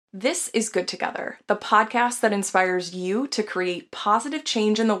This is Good Together, the podcast that inspires you to create positive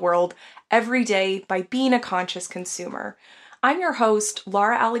change in the world every day by being a conscious consumer. I'm your host,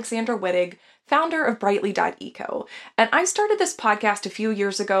 Laura Alexandra Wittig, founder of Brightly.eco, and I started this podcast a few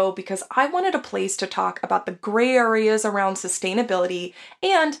years ago because I wanted a place to talk about the gray areas around sustainability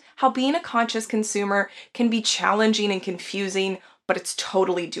and how being a conscious consumer can be challenging and confusing, but it's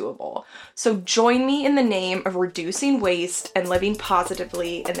totally doable. So join me in the name of reducing waste and living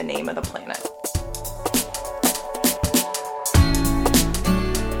positively in the name of the planet.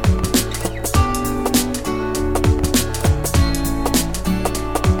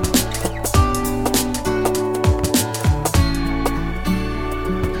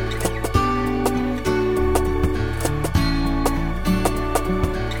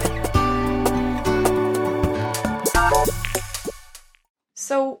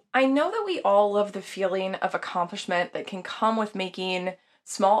 So I know that we all love the feeling of accomplishment that can come with making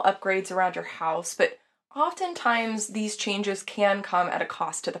small upgrades around your house, but oftentimes these changes can come at a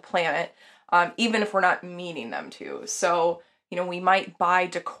cost to the planet, even if we're not meaning them to. So, we might buy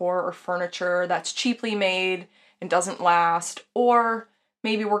decor or furniture that's cheaply made and doesn't last, or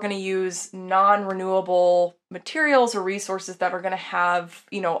maybe we're going to use non-renewable materials or resources that are going to have,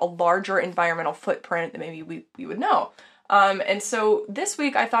 a larger environmental footprint than maybe we would know. And so this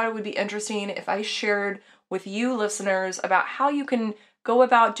week I thought it would be interesting if I shared with you listeners about how you can go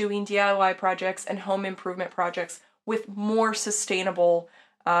about doing DIY projects and home improvement projects with more sustainable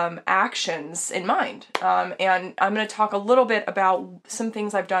actions in mind. And I'm going to talk a little bit about some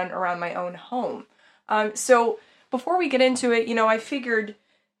things I've done around my own home. So before we get into it, I figured,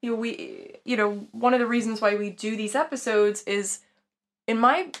 one of the reasons why we do these episodes is, in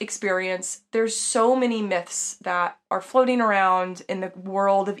my experience, there's so many myths that are floating around in the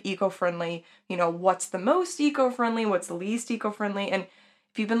world of eco-friendly. What's the most eco-friendly? What's the least eco-friendly? And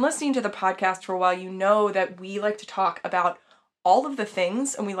if you've been listening to the podcast for a while, you know that we like to talk about all of the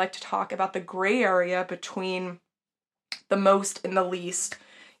things, and we like to talk about the gray area between the most and the least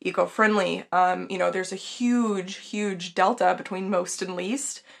eco-friendly. There's a huge, huge delta between most and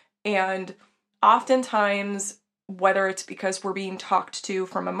least, and oftentimes, whether it's because we're being talked to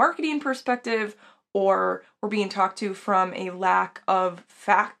from a marketing perspective or we're being talked to from a lack of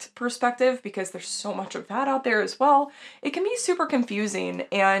fact perspective, because there's so much of that out there as well, it can be super confusing.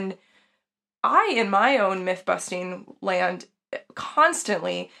 And I, in my own myth-busting land,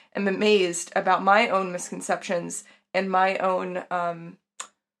 constantly am amazed about my own misconceptions and my own,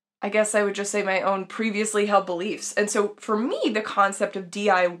 I guess I would just say my own previously held beliefs. And so for me, the concept of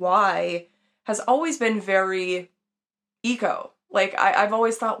DIY has always been very eco. Like, I've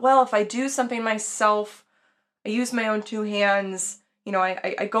always thought, well, if I do something myself, I use my own two hands,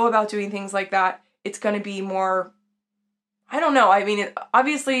 I go about doing things like that, it's going to be more, I don't know. I mean,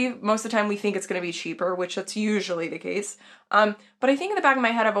 obviously, most of the time we think it's going to be cheaper, which that's usually the case. But I think in the back of my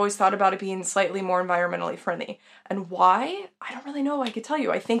head, I've always thought about it being slightly more environmentally friendly. And why? I don't really know. I could tell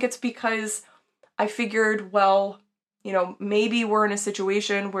you. I think it's because I figured, well, maybe we're in a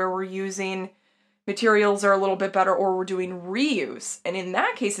situation where we're using materials are a little bit better, or we're doing reuse. And in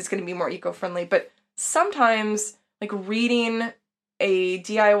that case, it's going to be more eco-friendly. But sometimes, like reading a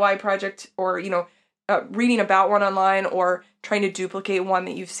DIY project or, reading about one online or trying to duplicate one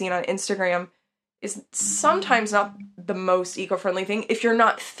that you've seen on Instagram is sometimes not the most eco-friendly thing if you're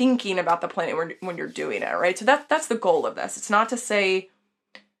not thinking about the planet when you're doing it, right? So that's the goal of this. It's not to say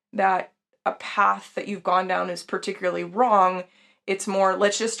that a path that you've gone down is particularly wrong. It's more,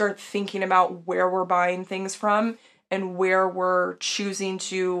 let's just start thinking about where we're buying things from and where we're choosing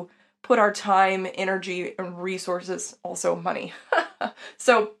to put our time, energy, and resources, also money.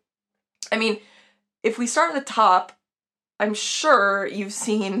 So, I mean, if we start at the top, I'm sure you've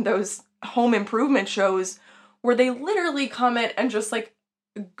seen those home improvement shows where they literally come in and just like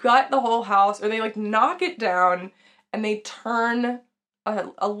gut the whole house, or they like knock it down and they turn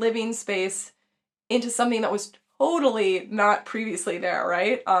a living space into something that was totally not previously there,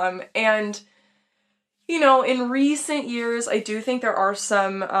 right? And in recent years, I do think there are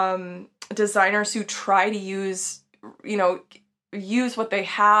some designers who try to use what they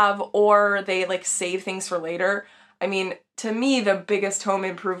have, or they like save things for later. I mean, to me, the biggest home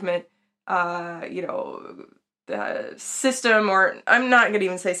improvement, system, or I'm not going to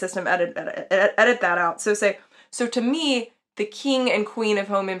even say system, edit that out. So to me, the king and queen of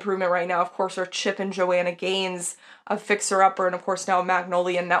home improvement right now, of course, are Chip and Joanna Gaines of Fixer Upper, and of course now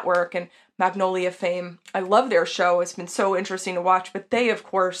Magnolia Network and Magnolia fame. I love their show. It's been so interesting to watch, but they, of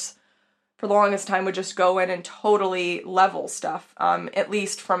course, for the longest time, would just go in and totally level stuff, at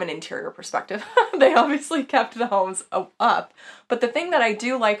least from an interior perspective. They obviously kept the homes up. But the thing that I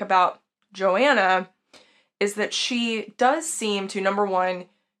do like about Joanna is that she does seem to, number one,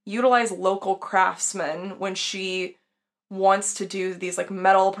 utilize local craftsmen when she wants to do these like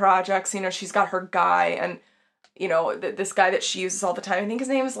metal projects. You know, she's got her guy, and you know, this guy that she uses all the time, I think his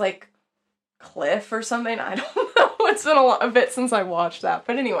name is like Cliff or something. I don't know. It's been a bit since I watched that.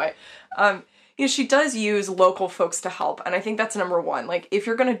 But anyway, you know, she does use local folks to help. And I think that's number one. Like, if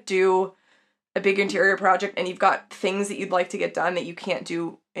you're going to do a big interior project and you've got things that you'd like to get done that you can't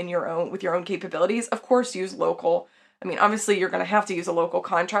do in your own, with your own capabilities, of course, use local. I mean, obviously you're going to have to use a local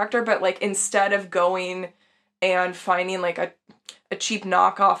contractor, but like, instead of going and finding like a cheap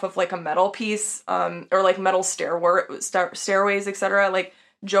knockoff of like a metal piece, or like metal stairways, etc., like,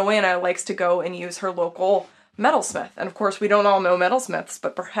 Joanna likes to go and use her local metalsmith. And of course, we don't all know metalsmiths,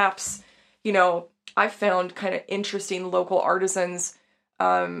 but perhaps, you know, I've found kind of interesting local artisans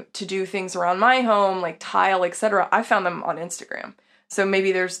to do things around my home, like tile, etc. I found them on Instagram. So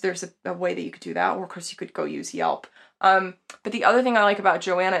maybe there's a way that you could do that, or of course you could go use Yelp. But the other thing I like about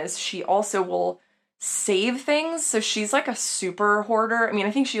Joanna is she also will save things. So she's like a super hoarder. I mean,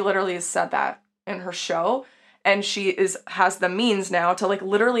 I think she literally has said that in her show. And she has the means now to like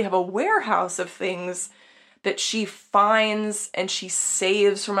literally have a warehouse of things that she finds and she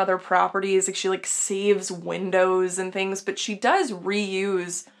saves from other properties. Like, she like saves windows and things, but she does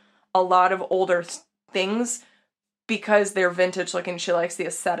reuse a lot of older things because they're vintage looking. She likes the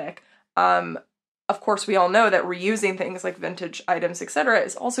aesthetic. Of course, we all know that reusing things like vintage items, etc.,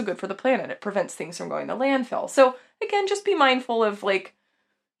 is also good for the planet. It prevents things from going to landfill. So again, just be mindful of like,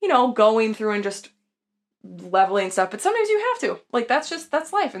 you know, going through and just leveling stuff, but sometimes you have to. Like, that's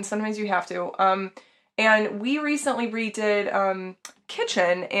life, and sometimes you have to. And we recently redid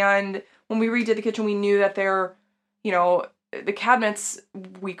kitchen, and when we redid the kitchen, we knew that you know, the cabinets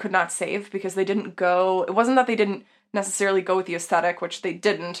we could not save because they didn't go. It wasn't that they didn't necessarily go with the aesthetic, which they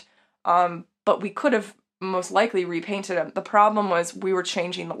didn't, but we could have most likely repainted them. The problem was we were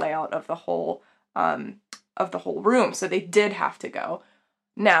changing the layout of the whole room, so they did have to go.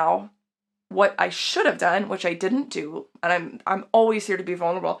 Now, what I should have done, which I didn't do, and I'm always here to be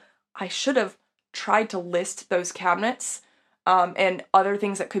vulnerable, I should have tried to list those cabinets and other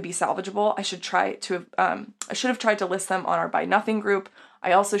things that could be salvageable. I should have tried to list them on our Buy Nothing group.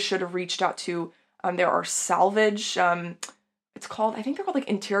 I also should have reached out to there are salvage. It's called, I think they're called like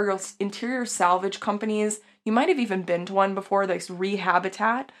interior salvage companies. You might have even been to one before. Like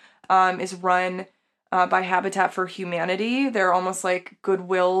Rehabitat is run by Habitat for Humanity. They're almost like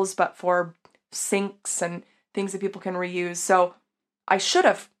Goodwills, but for sinks and things that people can reuse. So I should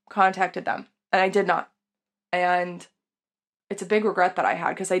have contacted them, and I did not. And it's a big regret that I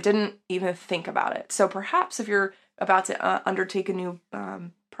had because I didn't even think about it. So perhaps if you're about to undertake a new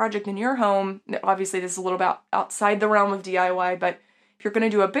project in your home, obviously this is a little bit outside the realm of DIY, but if you're going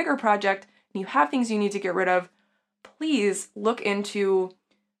to do a bigger project and you have things you need to get rid of, please look into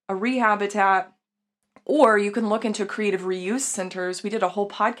a Rehabitat, or you can look into creative reuse centers. We did a whole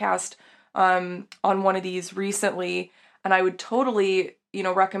podcast on one of these recently, and I would totally, you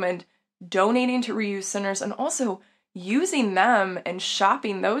know, recommend donating to reuse centers and also using them and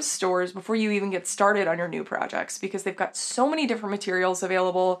shopping those stores before you even get started on your new projects, because they've got so many different materials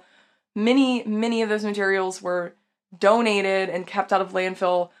available. Many of those materials were donated and kept out of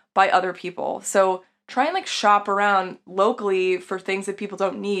landfill by other people. So try and like shop around locally for things that people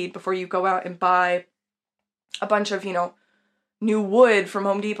don't need before you go out and buy a bunch of, you know, new wood from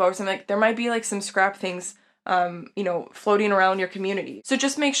Home Depot or something. Like, there might be like some scrap things, you know, floating around your community. So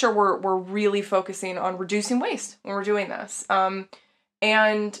just make sure we're really focusing on reducing waste when we're doing this.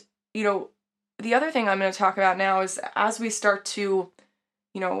 And, you know, the other thing I'm going to talk about now is as we start to,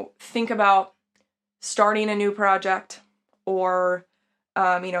 you know, think about starting a new project or,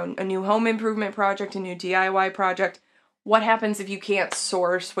 you know, a new home improvement project, a new DIY project, what happens if you can't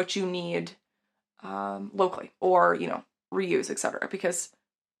source what you need locally, or, you know, reuse, etc. Because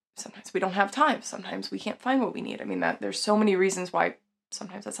sometimes we don't have time. Sometimes we can't find what we need. I mean, there's so many reasons why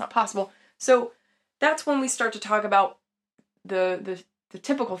sometimes that's not possible. So that's when we start to talk about the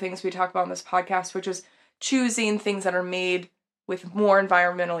typical things we talk about on this podcast, which is choosing things that are made with more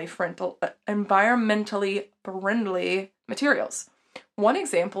environmentally friendly materials. One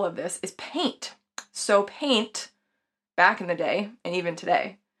example of this is paint. So paint, back in the day, and even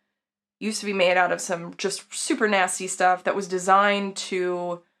today, used to be made out of some just super nasty stuff that was designed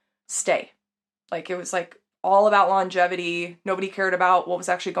to stay. Like, it was like all about longevity. Nobody cared about what was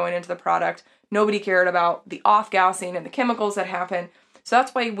actually going into the product. Nobody cared about the off-gassing and the chemicals that happen. So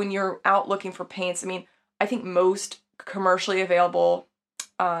that's why when you're out looking for paints, I mean, I think most commercially available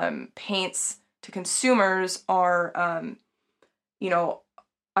paints to consumers are,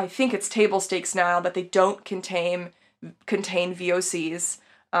 I think it's table stakes now, that they don't contain VOCs,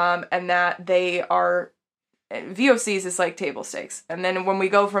 and that they are, VOCs is like table stakes. And then when we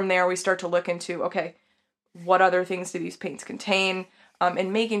go from there, we start to look into, okay, what other things do these paints contain,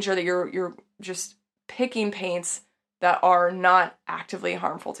 and making sure that you're just picking paints that are not actively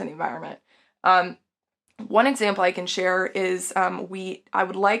harmful to the environment. One example I can share is I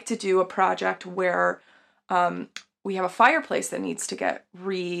would like to do a project where we have a fireplace that needs to get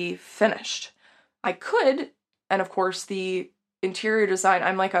refinished. I could, and of course the interior design,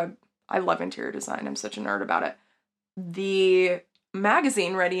 I love interior design. I'm such a nerd about it. The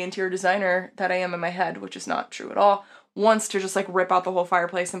magazine ready interior designer that I am in my head, which is not true at all, wants to just like rip out the whole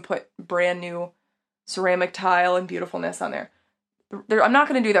fireplace and put brand new ceramic tile and beautifulness on there. I'm not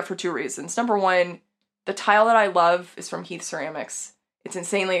going to do that for two reasons. Number one, the tile that I love is from Heath Ceramics. It's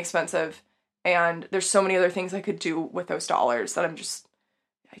insanely expensive, and there's so many other things I could do with those dollars that I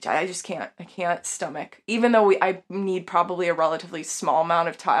just can't stomach. Even though I need probably a relatively small amount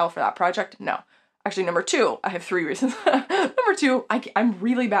of tile for that project, no. Actually, number two, I have three reasons. Number two, I'm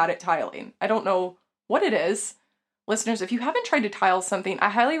really bad at tiling. I don't know what it is. Listeners, if you haven't tried to tile something, I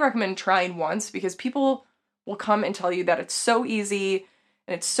highly recommend trying once, because people will come and tell you that it's so easy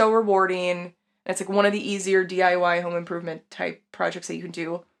and it's so rewarding. And it's like one of the easier DIY home improvement type projects that you can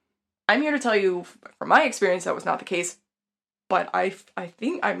do. I'm here to tell you, from my experience, that was not the case. But I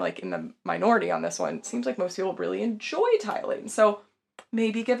think I'm like in the minority on this one. It seems like most people really enjoy tiling. So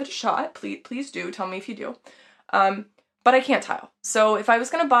maybe give it a shot. Please do. Tell me if you do. But I can't tile. So if I was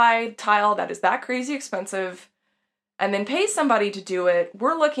going to buy tile that is that crazy expensive and then pay somebody to do it,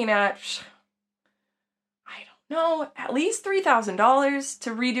 we're looking at, I don't know, at least $3,000 to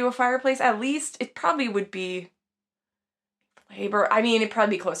redo a fireplace. At least it probably would be labor. I mean, it'd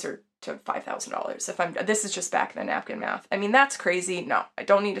probably be closer to $5,000 this is just back in the napkin math. I mean, that's crazy. No, I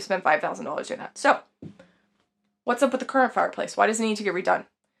don't need to spend $5,000 doing that. So what's up with the current fireplace? Why does it need to get redone?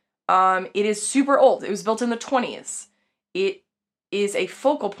 It is super old. It was built in the 20s. It is a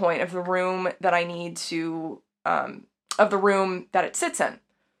focal point of the room that I need to, of the room that it sits in.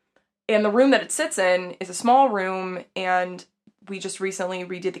 And the room that it sits in is a small room, and we just recently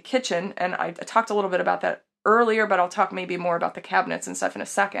redid the kitchen, and I talked a little bit about that earlier, but I'll talk maybe more about the cabinets and stuff in a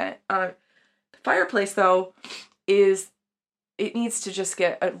second. The fireplace, though, it needs to just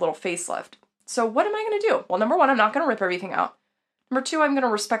get a little facelift. So what am I going to do? Well, number one, I'm not going to rip everything out. Number two, I'm going to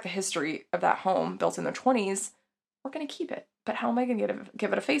respect the history of that home built in the 20s. We're going to keep it. But how am I going to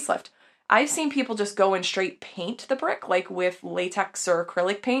give it a facelift? I've seen people just go and straight paint the brick, like with latex or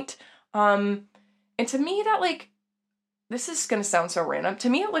acrylic paint. And to me, that this is going to sound so random. To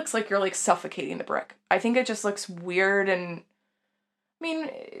me, it looks like you're like suffocating the brick. I think it just looks weird, and I mean,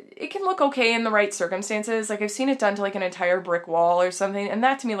 it can look okay in the right circumstances. Like I've seen it done to like an entire brick wall or something, and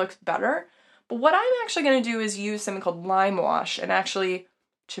that to me looks better. But what I'm actually going to do is use something called lime wash, and actually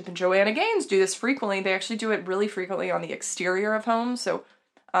Chip and Joanna Gaines do this frequently. They actually do it really frequently on the exterior of homes. So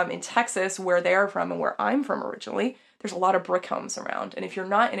in Texas, where they're from and where I'm from originally, there's a lot of brick homes around. And if you're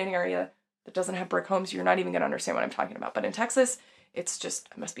not in an area that doesn't have brick homes, you're not even going to understand what I'm talking about. But in Texas, it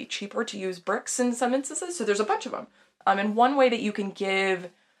must be cheaper to use bricks in some instances. So there's a bunch of them. And one way that you can give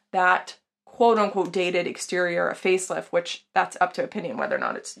that quote unquote dated exterior a facelift, which that's up to opinion whether or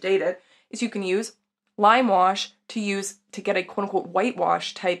not it's dated, is you can use lime wash to get a quote unquote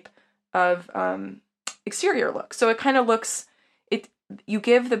whitewash type of exterior look. So it kind of looks, you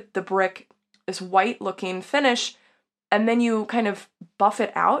give the brick this white looking finish, and then you kind of buff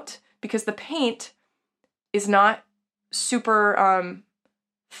it out, because the paint is not super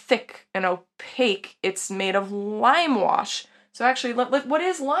thick and opaque. It's made of lime wash. So actually, what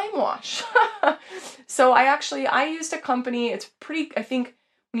is lime wash? So I used a company, it's pretty, I think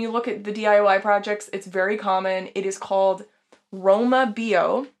when you look at the DIY projects, it's very common. It is called Roma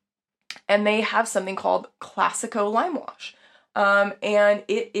Bio, and they have something called Classico Lime Wash. And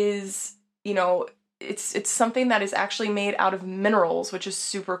it is, it's something that is actually made out of minerals, which is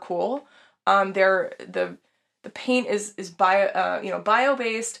super cool. The paint is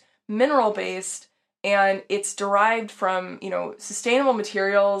bio-based, mineral-based, and it's derived from, sustainable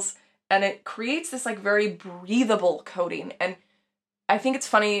materials, and it creates this like very breathable coating. And I think it's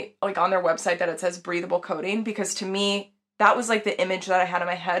funny, like on their website, that it says breathable coating, because to me, that was like the image that I had in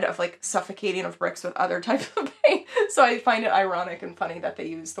my head of like suffocating of bricks with other types of paint. So I find it ironic and funny that they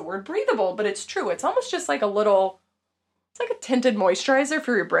use the word breathable, but it's true. It's almost just like it's like a tinted moisturizer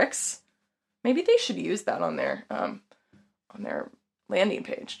for your bricks. Maybe they should use that on their landing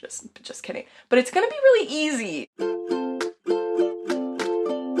page. Just kidding. But it's going to be really easy.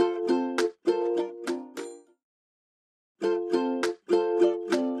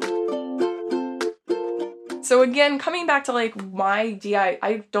 So again, coming back to like my DIY,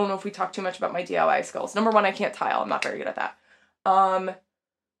 I don't know if we talked too much about my DIY skills. Number one, I can't tile. I'm not very good at that. I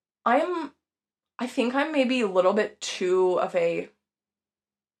think I'm maybe a little bit too of a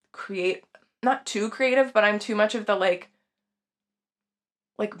not too creative, but I'm too much of the like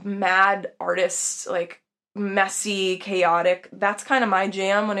mad artist, like messy, chaotic. That's kind of my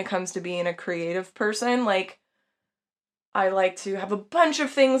jam when it comes to being a creative person. Like, I like to have a bunch of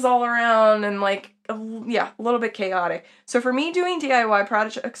things all around and like, a little bit chaotic. So for me, doing DIY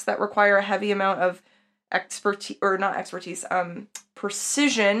projects that require a heavy amount of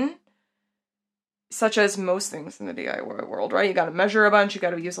precision, such as most things in the DIY world, right? You got to measure a bunch, you got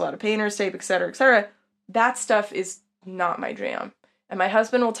to use a lot of painter's tape, etc., etc. That stuff is not my jam. And my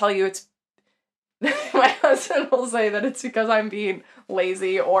husband will tell you my husband will say that it's because I'm being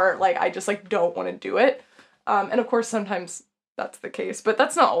lazy or like I just like don't want to do it. And of course sometimes that's the case, but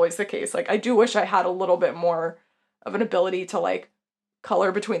that's not always the case. Like I do wish I had a little bit more of an ability to like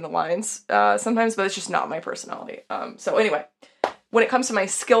color between the lines sometimes, but it's just not my personality. So anyway, when it comes to my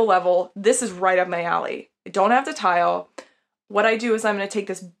skill level, this is right up my alley. I don't have to tile. What I do is I'm going to take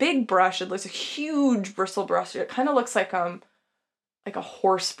this big brush. It looks a huge bristle brush. It kind of looks like a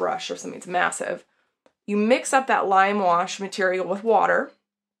horse brush or something. It's massive. You mix up that lime wash material with water.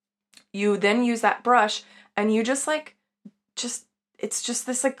 You then use that brush and you it's just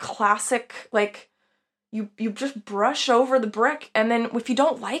this like classic, like you just brush over the brick, and then if you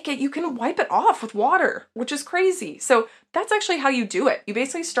don't like it, you can wipe it off with water, which is crazy. So that's actually how you do it. You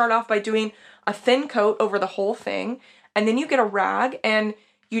basically start off by doing a thin coat over the whole thing, and then you get a rag and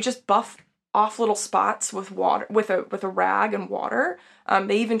you just buff off little spots with water, with a rag and water.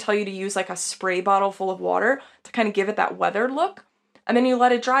 They even tell you to use like a spray bottle full of water to kind of give it that weathered look, and then you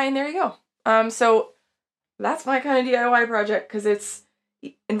let it dry, and there you go. So that's my kind of DIY project because it's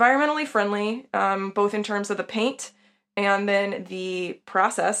environmentally friendly, both in terms of the paint and then the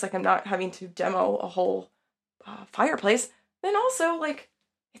process. Like I'm not having to demo a whole fireplace. Then also like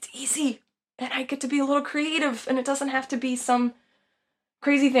it's easy and I get to be a little creative and it doesn't have to be some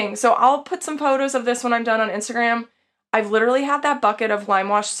crazy thing. So I'll put some photos of this when I'm done on Instagram. I've literally had that bucket of lime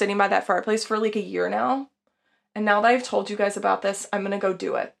wash sitting by that fireplace for like a year now. And now that I've told you guys about this, I'm going to go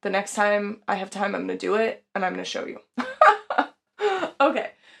do it. The next time I have time, I'm going to do it and I'm going to show you.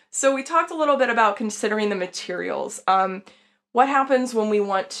 Okay, so we talked a little bit about considering the materials. What happens when we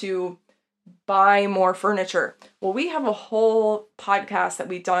want to buy more furniture? Well, we have a whole podcast that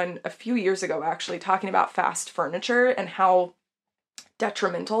we've done a few years ago, actually, talking about fast furniture and how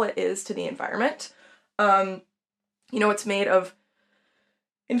detrimental it is to the environment. It's made of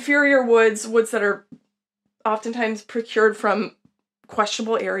inferior woods that are oftentimes procured from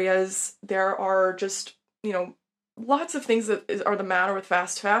questionable areas. There are just, lots of things that are the matter with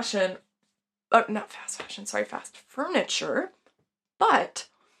fast furniture. But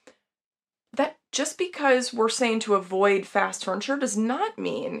that just because we're saying to avoid fast furniture does not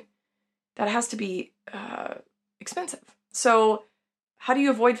mean that it has to be expensive. So how do you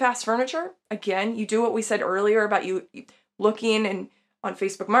avoid fast furniture? Again, you do what we said earlier about you looking and on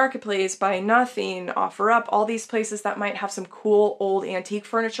Facebook Marketplace, Buy Nothing, OfferUp, all these places that might have some cool old antique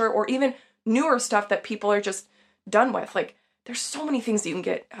furniture or even newer stuff that people are just done with. Like, there's so many things that you can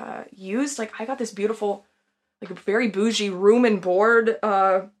get used. Like, I got this beautiful, like, very bougie room and board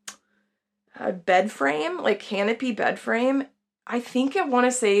bed frame, like canopy bed frame. I think I want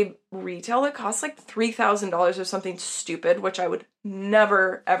to say retail, it costs like $3,000 or something stupid, which I would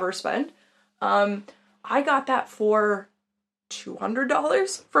never, ever spend. I got that for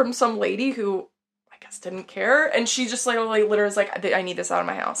 $200 from some lady who I guess didn't care. And she just like literally was like, I need this out of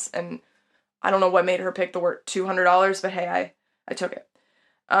my house. And I don't know what made her pick the word $200, but hey, I took it.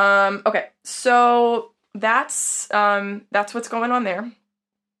 Okay, so that's what's going on there.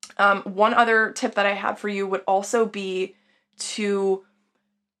 One other tip that I had for you would also be to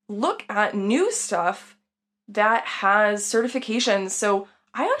look at new stuff that has certifications. So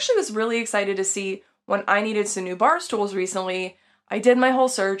I actually was really excited to see when I needed some new bar stools recently. I did my whole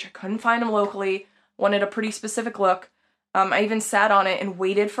search, I couldn't find them locally, wanted a pretty specific look. I even sat on it and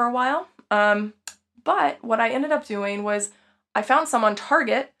waited for a while. But what I ended up doing was I found some on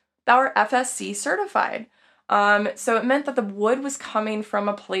Target that were FSC certified. So it meant that the wood was coming from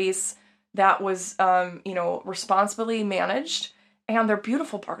a place that was, responsibly managed, and they're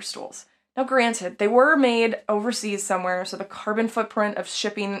beautiful bar stools. Now, granted, they were made overseas somewhere, so the carbon footprint of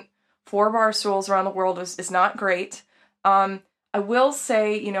shipping 4 bar stools around the world is not great. I will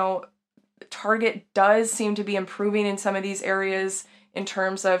say, Target does seem to be improving in some of these areas in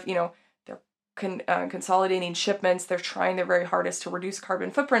terms of, they're consolidating shipments. They're trying their very hardest to reduce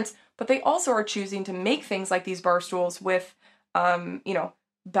carbon footprints, but they also are choosing to make things like these bar stools with,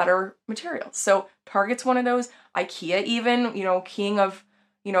 better materials. So Target's one of those. IKEA even, king of,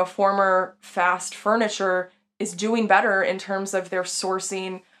 former fast furniture, is doing better in terms of their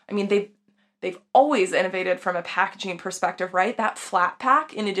sourcing. I mean, they've always innovated from a packaging perspective, right? That flat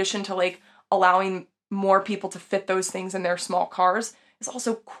pack, in addition to like allowing more people to fit those things in their small cars, is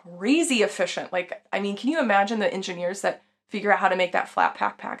also crazy efficient. Like, I mean, can you imagine the engineers that figure out how to make that flat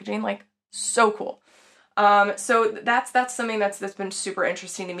pack packaging? Like, so cool. So that's something that's been super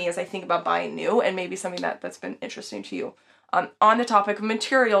interesting to me as I think about buying new, and maybe something that's been interesting to you. On the topic of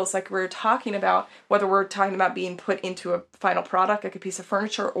materials, like we're talking about, whether we're talking about being put into a final product, like a piece of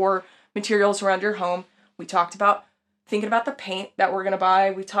furniture, or materials around your home, we talked about thinking about the paint that we're going to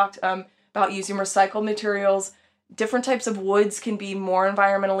buy. We talked about using recycled materials. Different types of woods can be more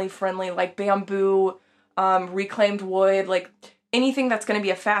environmentally friendly, like bamboo, reclaimed wood, like anything that's going to be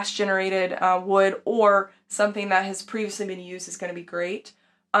a fast generated wood or something that has previously been used is going to be great.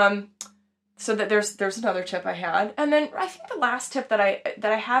 So that there's another tip I had. And then I think the last tip that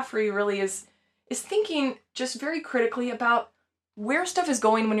I have for you really is thinking just very critically about where stuff is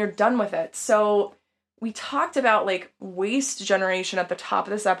going when you're done with it. So we talked about like waste generation at the top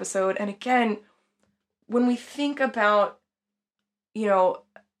of this episode. And again, when we think about, the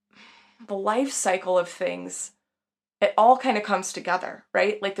life cycle of things, it all kind of comes together,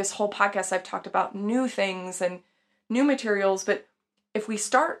 right? Like this whole podcast, I've talked about new things and new materials, but if we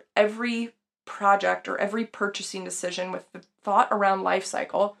start every project or every purchasing decision with the thought around life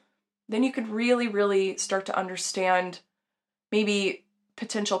cycle, then you could really, really start to understand maybe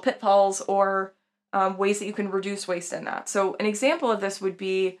potential pitfalls or ways that you can reduce waste in that. So an example of this would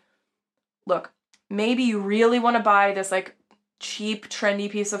be, look, maybe you really want to buy this like cheap, trendy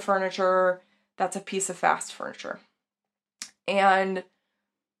piece of furniture that's a piece of fast furniture. And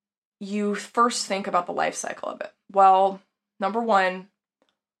you first think about the life cycle of it. Well, number one,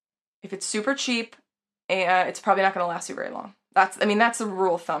 if it's super cheap, it's probably not going to last you very long. That's the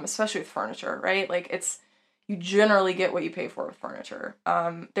rule of thumb, especially with furniture, right? Like you generally get what you pay for with furniture.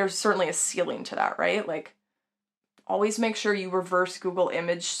 There's certainly a ceiling to that, right? Like always make sure you reverse Google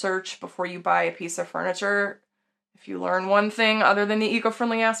image search before you buy a piece of furniture. If you learn one thing other than the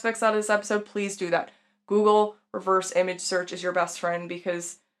eco-friendly aspects out of this episode, please do that. Google reverse image search is your best friend,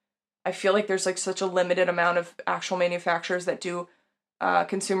 because I feel like there's like such a limited amount of actual manufacturers that do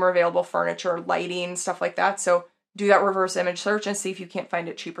consumer available furniture, lighting, stuff like that. So do that reverse image search and see if you can't find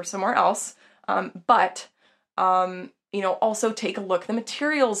it cheaper somewhere else. But also take a look at the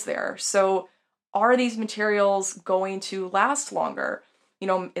materials there. So are these materials going to last longer?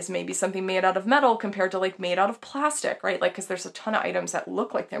 Is maybe something made out of metal compared to like made out of plastic, right? Like, because there's a ton of items that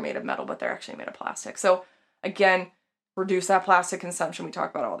look like they're made of metal, but they're actually made of plastic. So again, reduce that plastic consumption. We talk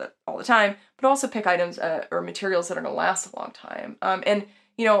about all the time, but also pick items or materials that are going to last a long time. And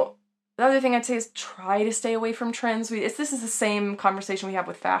the other thing I'd say is try to stay away from trends. This is the same conversation we have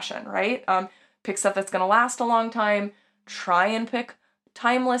with fashion, right? Pick stuff that's going to last a long time. Try and pick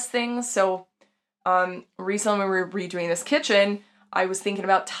timeless things. So recently when we were redoing this kitchen, I was thinking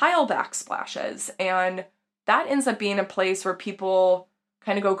about tile backsplashes, and that ends up being a place where people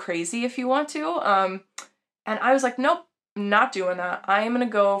kind of go crazy if you want to. And I was like, nope, not doing that. I am going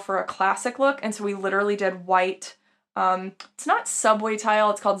to go for a classic look. And so we literally did white. It's not subway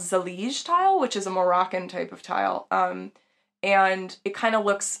tile. It's called Zalige tile, which is a Moroccan type of tile. And it kind of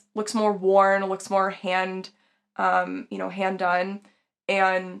looks more worn, looks more hand done.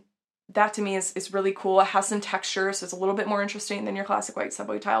 And that to me is really cool. It has some texture, so it's a little bit more interesting than your classic white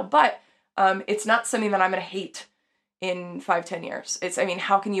subway tile. But it's not something that I'm going to hate in 5-10 years.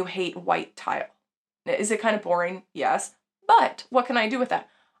 How can you hate white tile? Is it kind of boring? Yes. But what can I do with that?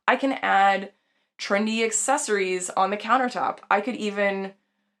 I can add trendy accessories on the countertop. I could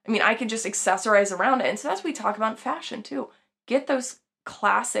just accessorize around it. And so that's what we talk about in fashion too. Get those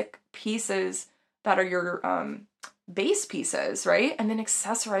classic pieces that are your base pieces, right? And then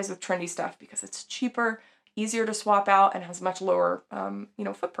accessorize with trendy stuff because it's cheaper, easier to swap out, and has much lower,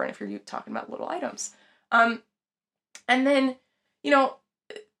 footprint if you're talking about little items. And then,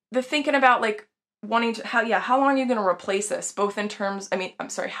 the thinking about like, wanting to, how long are you going to replace this? Both in terms,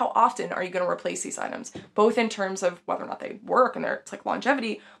 how often are you going to replace these items? Both in terms of whether or not they work and it's like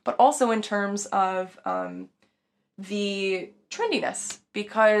longevity, but also in terms of the trendiness.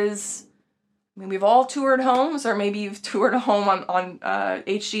 Because, we've all toured homes, or maybe you've toured a home on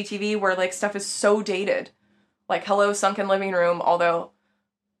HGTV where like stuff is so dated. Like, hello, sunken living room, although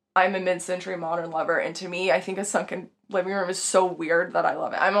I'm a mid-century modern lover, and to me, I think a sunken living room is so weird that I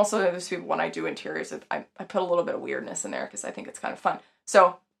love it. I'm also one of those people, when I do interiors, I put a little bit of weirdness in there because I think it's kind of fun.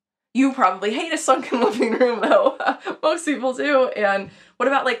 So you probably hate a sunken living room, though. Most people do. And what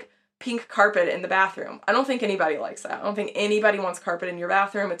about, like, pink carpet in the bathroom? I don't think anybody likes that. I don't think anybody wants carpet in your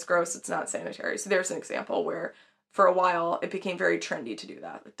bathroom. It's gross. It's not sanitary. So there's an example where for a while it became very trendy to do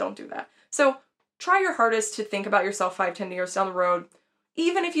that. Don't do that. So try your hardest to think about yourself 5-10 years down the road,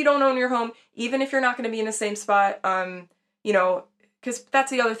 even if you don't own your home, even if you're not going to be in the same spot, you know, because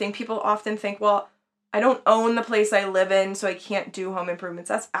that's the other thing. People often think, well, I don't own the place I live in, so I can't do home improvements.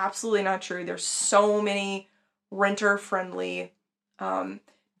 That's absolutely not true. There's so many renter-friendly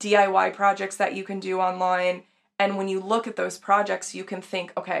DIY projects that you can do online. And when you look at those projects, you can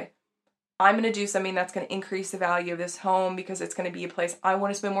think, okay, I'm going to do something that's going to increase the value of this home because it's going to be a place I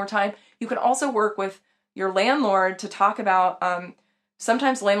want to spend more time. You can also work with your landlord to talk about,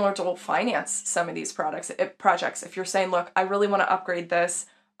 sometimes landlords will finance some of these projects. If you're saying, look, I really want to upgrade this,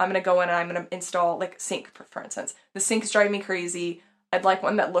 I'm going to go in and I'm going to install, like, a sink, for instance. The sink's driving me crazy. I'd like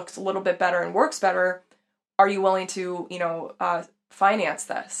one that looks a little bit better and works better. Are you willing to, finance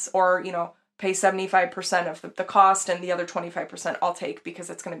this? Or, pay 75% of the cost and the other 25% I'll take because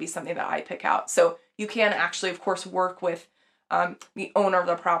it's going to be something that I pick out. So you can actually, of course, work with the owner of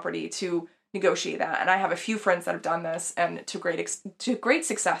the property to negotiate that. And I have a few friends that have done this and to great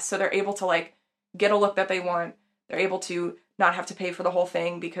success. So they're able to, like, get a look that they want. They're able to not have to pay for the whole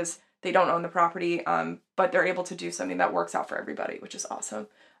thing because they don't own the property, but they're able to do something that works out for everybody, which is awesome.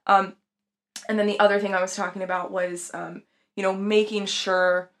 And then the other thing I was talking about was, making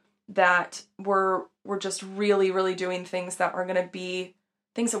sure that we're just really, really doing things that are going to be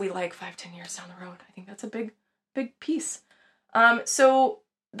things that we like 5-10 years down the road. I think that's a big, big piece. So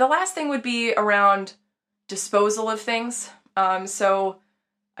the last thing would be around disposal of things. So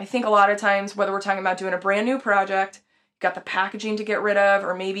I think a lot of times, whether we're talking about doing a brand new project, you got the packaging to get rid of,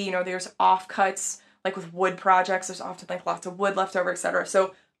 or maybe, there's offcuts, like with wood projects, there's often like lots of wood left over, etc.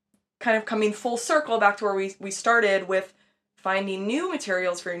 So kind of coming full circle back to where we started with finding new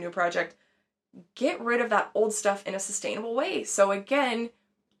materials for your new project, get rid of that old stuff in a sustainable way. So again,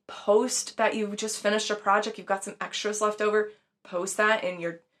 post that you've just finished a project, you've got some extras left over, post that in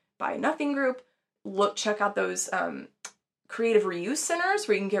your Buy Nothing group. Check out those creative reuse centers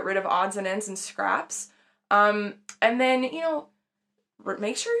where you can get rid of odds and ends and scraps. And then,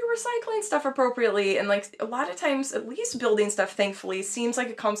 make sure you're recycling stuff appropriately. And, like, a lot of times, at least building stuff, thankfully, seems like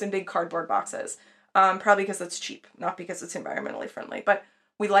it comes in big cardboard boxes. Probably because it's cheap, not because it's environmentally friendly. But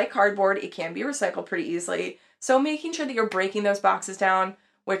we like cardboard. It can be recycled pretty easily. So making sure that you're breaking those boxes down,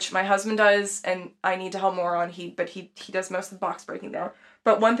 which my husband does, and I need to help more on, but he does most of the box breaking down.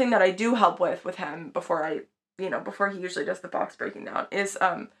 But one thing that I do help with him before he usually does the box breaking down is,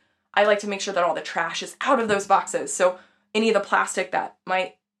 I like to make sure that all the trash is out of those boxes. So any of the plastic that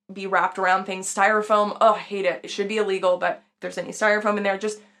might be wrapped around things, styrofoam, I hate it. It should be illegal, but if there's any styrofoam in there,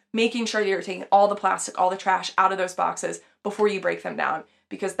 just making sure that you're taking all the plastic, all the trash out of those boxes before you break them down,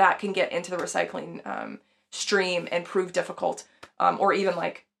 because that can get into the recycling stream and prove difficult, or even,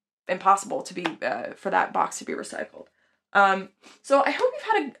 like, impossible to be for that box to be recycled. So I hope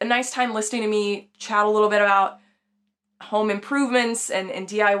you've had a nice time listening to me chat a little bit about home improvements and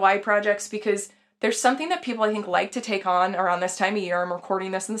DIY projects, because there's something that people, I think, like to take on around this time of year. I'm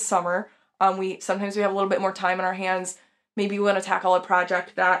recording this in the summer. Sometimes we have a little bit more time on our hands. Maybe you want to tackle a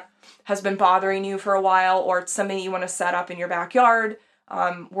project that has been bothering you for a while, or it's something you want to set up in your backyard.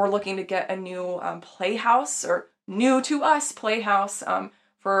 We're looking to get a new playhouse, or new to us playhouse,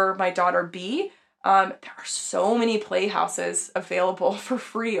 for my daughter B. There are so many playhouses available for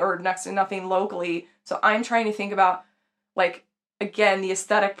free or next to nothing locally. So I'm trying to think about, like, again, the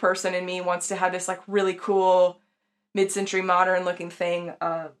aesthetic person in me wants to have this, like, really cool mid-century modern looking thing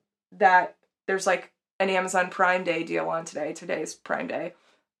that there's, like, an Amazon Prime Day deal on today. Today's Prime Day.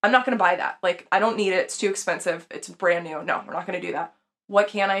 I'm not going to buy that. Like, I don't need it. It's too expensive. It's brand new. No, we're not going to do that. What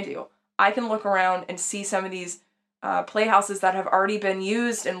can I do? I can look around and see some of these playhouses that have already been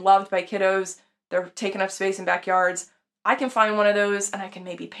used and loved by kiddos. They're taking up space in backyards. I can find one of those and I can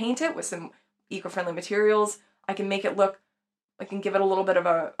maybe paint it with some eco-friendly materials. I can make it look, I can give it a little bit of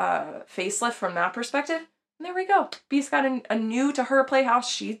a facelift from that perspective. And there we go. Bee's got a new to her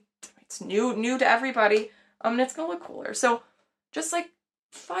playhouse. It's new to everybody. And it's gonna look cooler. So just, like,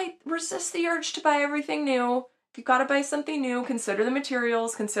 resist the urge to buy everything new. If you've got to buy something new, consider the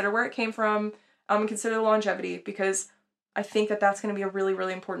materials, consider where it came from, and consider the longevity, because I think that that's going to be a really,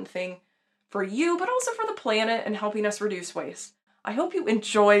 really important thing for you, but also for the planet and helping us reduce waste. I hope you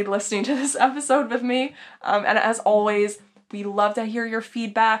enjoyed listening to this episode with me. And as always, we love to hear your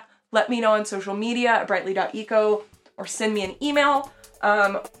feedback. Let me know on social media at brightly.eco or send me an email.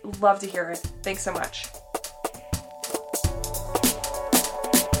 Love to hear it. Thanks so much.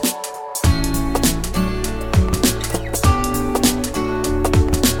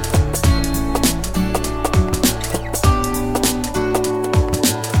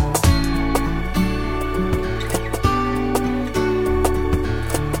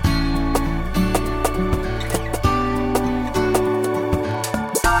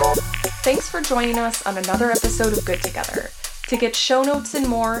 Thanks for joining us on another episode of Good Together. To get show notes and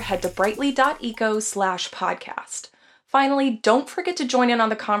more, head to brightly.eco/podcast. Finally, don't forget to join in on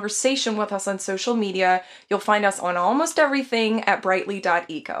the conversation with us on social media. You'll find us on almost everything at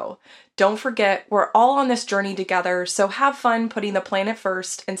brightly.eco. Don't forget, we're all on this journey together, so have fun putting the planet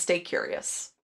first and stay curious.